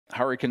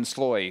Hurricane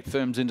Sloy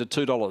firms into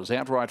 $2.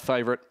 Outright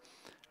favourite.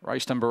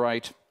 Race number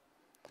 8.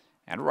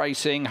 And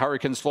racing,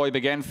 Hurricane Sloy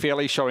began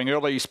fairly, showing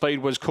early speed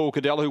was Cool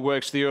Cadell, who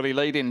works the early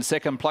lead. In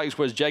second place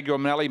was Jaguar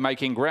Manelli,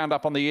 making ground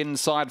up on the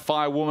inside.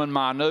 Firewoman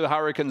Manu.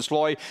 Hurricane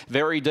Sloy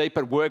very deep.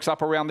 It works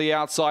up around the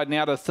outside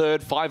now to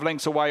third. 5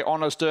 lengths away,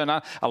 Honest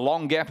Earner. A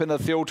long gap in the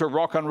field to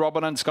Rock and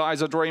Robin and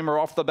Sky's a Dreamer.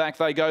 Off the back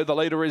they go. The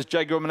leader is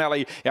Jaguar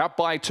Manelli. Out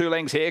by 2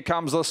 lengths. Here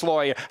comes the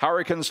Sloy.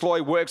 Hurricane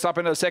Sloy works up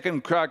into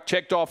second,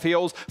 checked off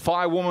heels.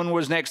 Firewoman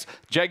was next.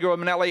 Jaguar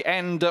Manelli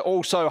and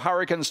also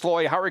Hurricane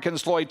Sloy. Hurricane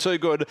Sloy too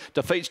good.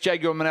 Defeats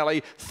Jaguar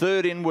Manelli.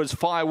 Third in was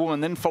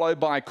Firewoman, then followed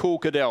by Cool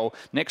Cadell.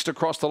 Next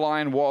across the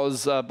line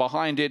was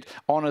behind it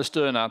Honest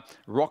Earner,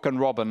 Rock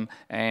and Robin,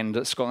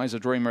 and Sky's a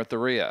Dreamer at the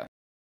rear.